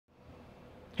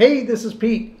Hey, this is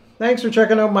Pete. Thanks for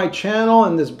checking out my channel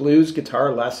and this blues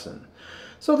guitar lesson.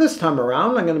 So this time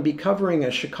around, I'm going to be covering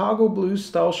a Chicago blues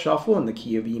style shuffle in the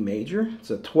key of E major. It's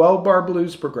a 12-bar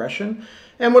blues progression.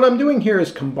 And what I'm doing here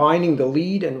is combining the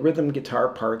lead and rhythm guitar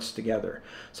parts together.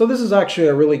 So this is actually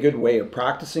a really good way of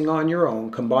practicing on your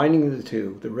own, combining the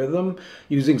two, the rhythm,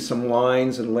 using some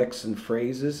lines and licks and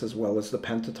phrases, as well as the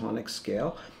pentatonic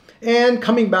scale, and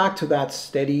coming back to that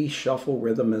steady shuffle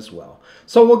rhythm as well.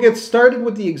 So we'll get started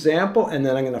with the example, and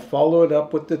then I'm going to follow it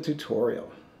up with the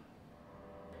tutorial.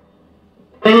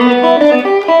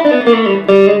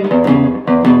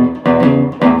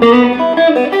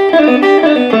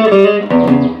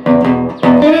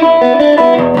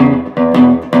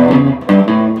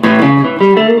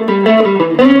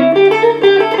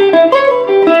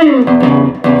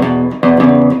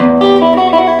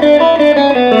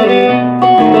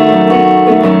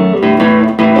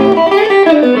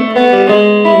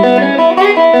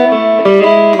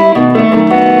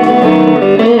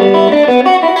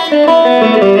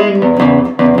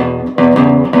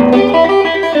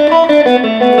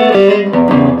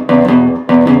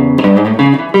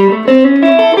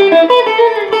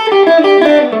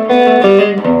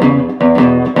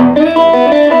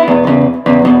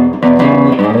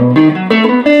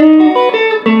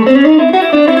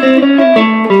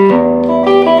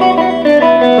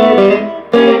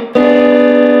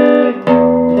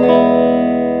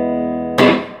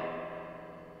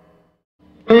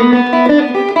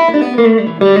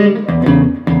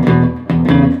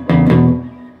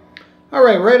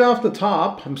 Alright, right off the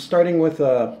top, I'm starting with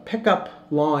a pickup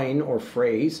line or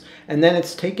phrase, and then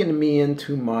it's taken me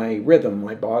into my rhythm,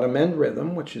 my bottom end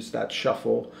rhythm, which is that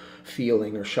shuffle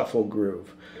feeling or shuffle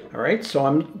groove. Alright, so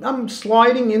I'm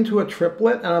sliding into a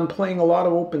triplet, and I'm playing a lot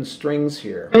of open strings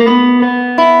here.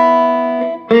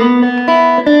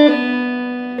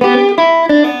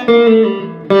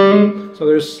 So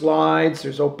there's slides,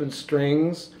 there's open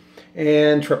strings,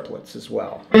 and triplets as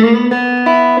well.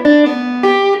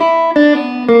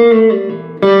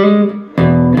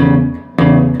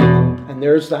 And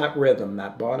there's that rhythm,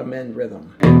 that bottom end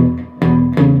rhythm.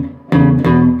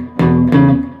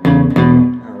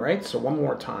 All right, so one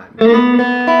more time.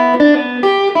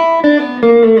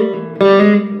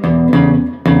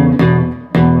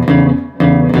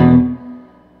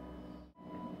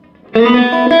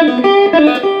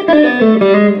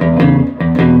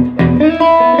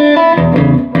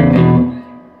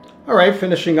 Alright,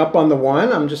 finishing up on the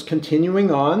one, I'm just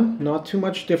continuing on, not too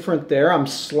much different there. I'm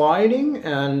sliding,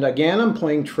 and again I'm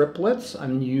playing triplets,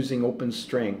 I'm using open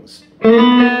strings.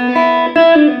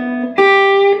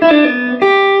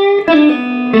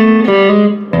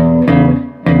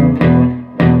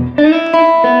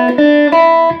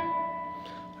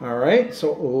 Alright,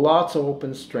 so lots of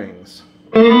open strings.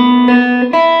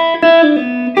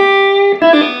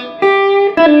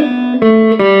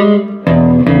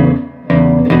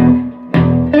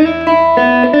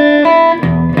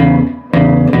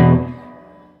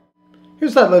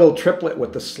 Here's that little triplet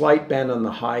with the slight bend on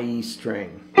the high E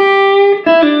string.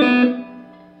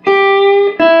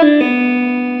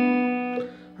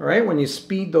 Alright, when you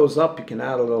speed those up, you can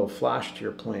add a little flash to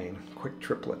your playing. Quick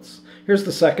triplets. Here's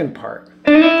the second part.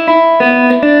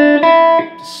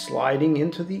 Just sliding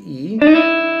into the E.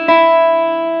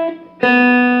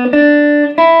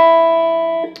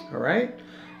 Alright,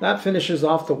 that finishes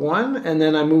off the one, and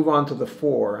then I move on to the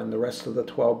 4 and the rest of the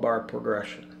 12-bar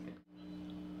progression.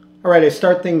 Alright, I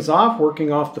start things off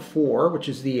working off the 4, which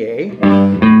is the A.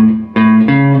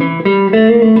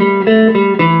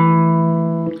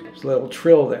 There's a little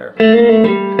trill there.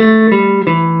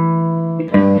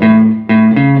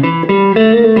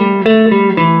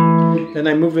 Then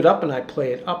I move it up and I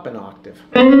play it up an octave.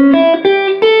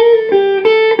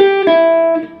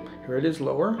 Here it is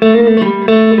lower.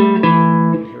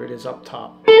 And here it is up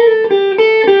top.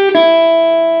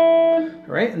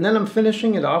 Alright, and then I'm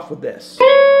finishing it off with this.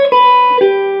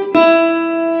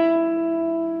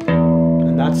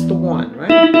 And that's the 1,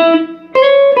 right?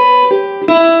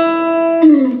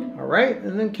 Alright,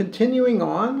 and then continuing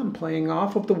on, I'm playing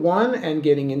off of the 1 and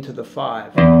getting into the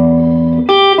 5.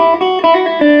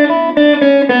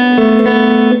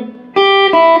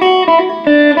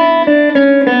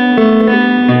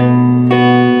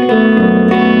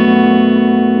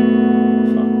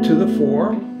 To the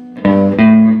 4.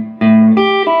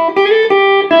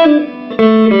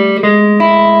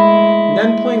 And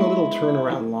then playing a little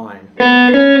turnaround line.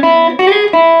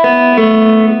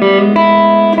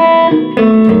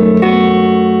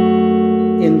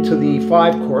 Into the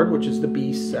 5 chord, which is the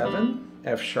B7,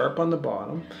 F sharp on the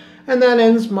bottom, and that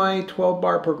ends my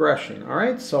 12-bar progression. All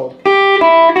right, so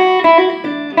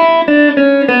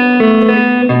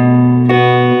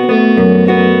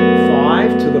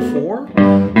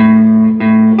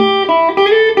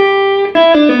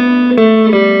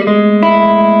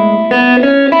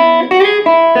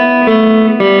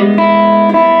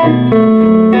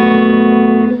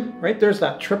there's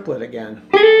that triplet again,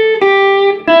 which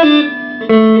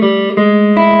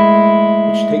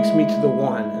takes me to the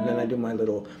 1, and then I do my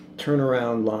little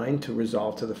turnaround line to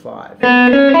resolve to the 5.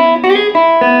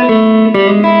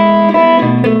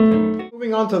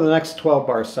 Moving on to the next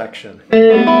 12-bar section.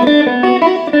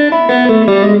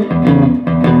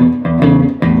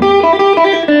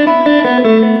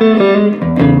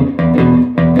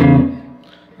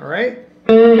 All right.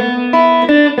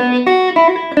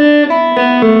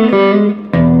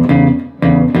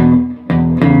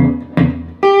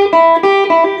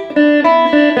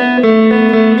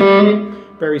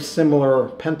 Very similar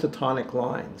pentatonic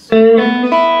lines.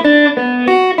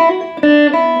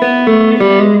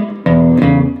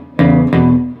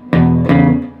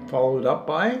 Followed up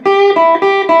by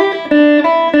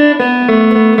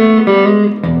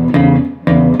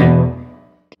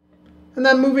and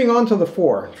then moving on to the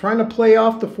 4, trying to play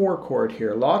off the 4 chord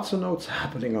here. Lots of notes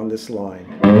happening on this line.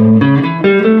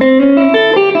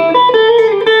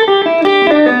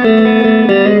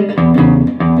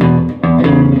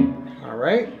 All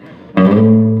right.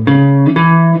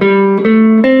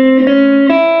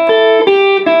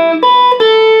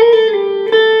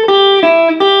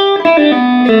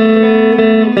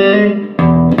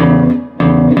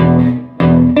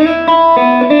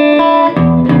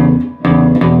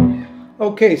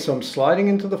 Okay, so I'm sliding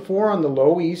into the 4 on the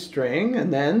low E string,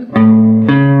 and then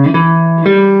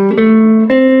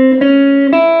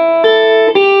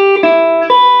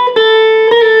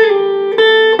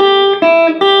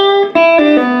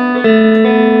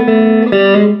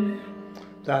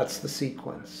that's the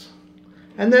sequence.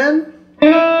 And then,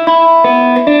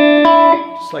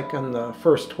 just like on the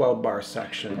first 12-bar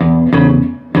section,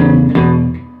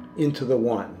 into the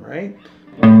 1, right?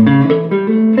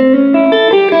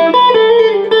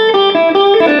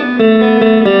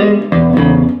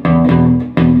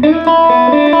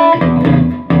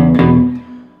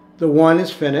 The 1 is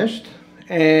finished,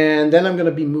 and then I'm going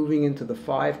to be moving into the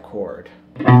 5 chord.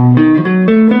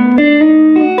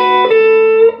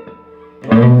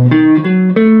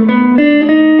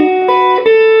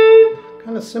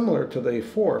 Kind of similar to the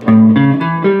 4.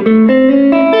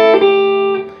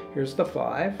 Here's the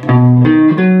 5.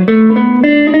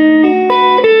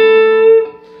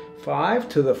 5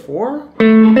 to the 4.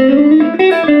 I'm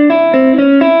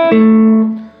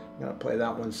going to play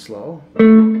that one slow.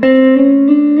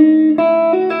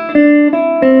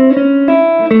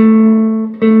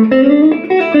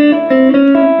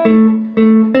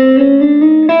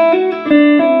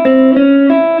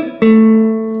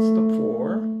 That's the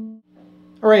 4.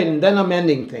 All right, and then I'm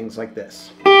ending things like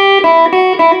this.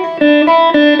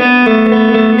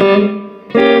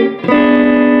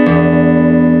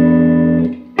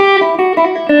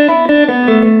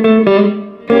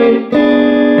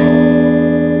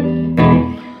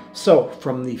 So,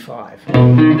 from the 5.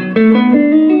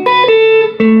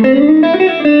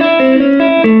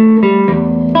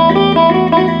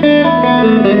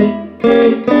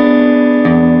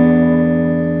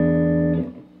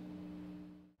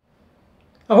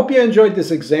 I hope you enjoyed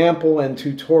this example and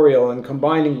tutorial on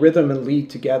combining rhythm and lead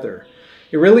together.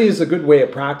 It really is a good way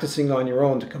of practicing on your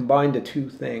own to combine the two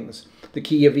things. The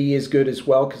key of E is good as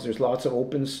well because there's lots of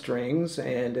open strings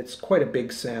and it's quite a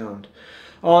big sound.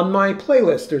 On my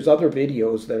playlist, there's other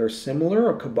videos that are similar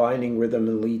of combining rhythm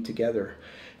and lead together.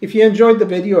 If you enjoyed the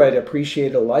video, I'd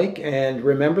appreciate a like, and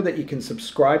remember that you can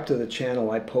subscribe to the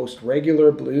channel. I post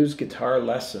regular blues guitar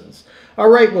lessons. All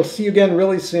right, we'll see you again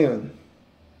really soon.